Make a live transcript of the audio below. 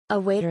A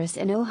waitress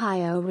in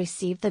Ohio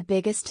received the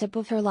biggest tip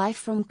of her life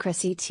from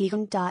Chrissy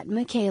Teigen.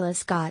 Michaela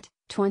Scott,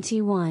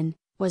 21,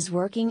 was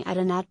working at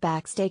an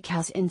Outback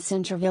Steakhouse in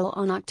Centerville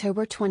on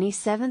October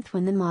 27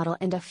 when the model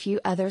and a few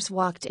others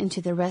walked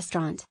into the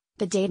restaurant,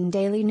 the Dayton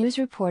Daily News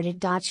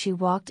reported. She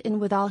walked in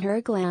with all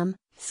her glam,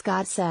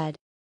 Scott said.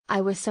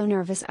 I was so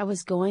nervous I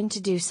was going to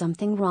do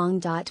something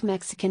wrong.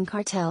 Mexican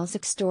cartels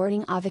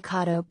extorting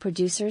avocado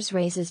producers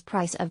raises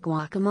price of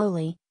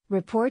guacamole,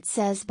 report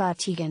says.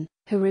 Teigen,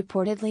 who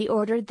reportedly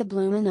ordered the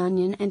bloomin'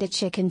 onion and a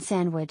chicken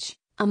sandwich,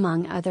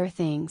 among other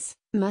things,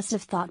 must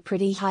have thought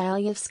pretty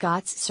highly of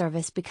Scott's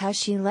service because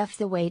she left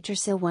the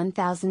waitress a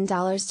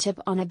 $1,000 tip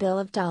on a bill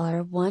of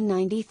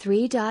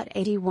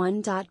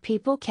 $193.81.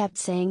 People kept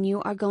saying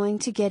you are going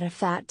to get a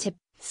fat tip,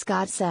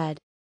 Scott said.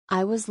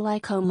 I was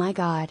like, oh my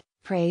god,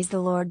 praise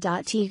the Lord.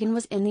 Teigen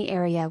was in the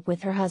area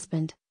with her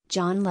husband,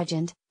 John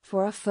Legend,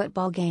 for a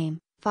football game,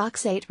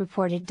 Fox 8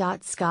 reported.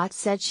 Scott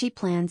said she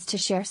plans to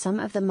share some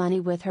of the money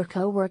with her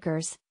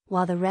co-workers,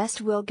 while the rest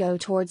will go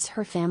towards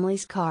her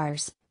family's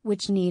cars,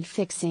 which need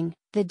fixing,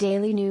 the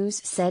Daily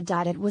News said.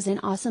 It was an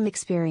awesome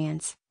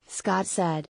experience, Scott said.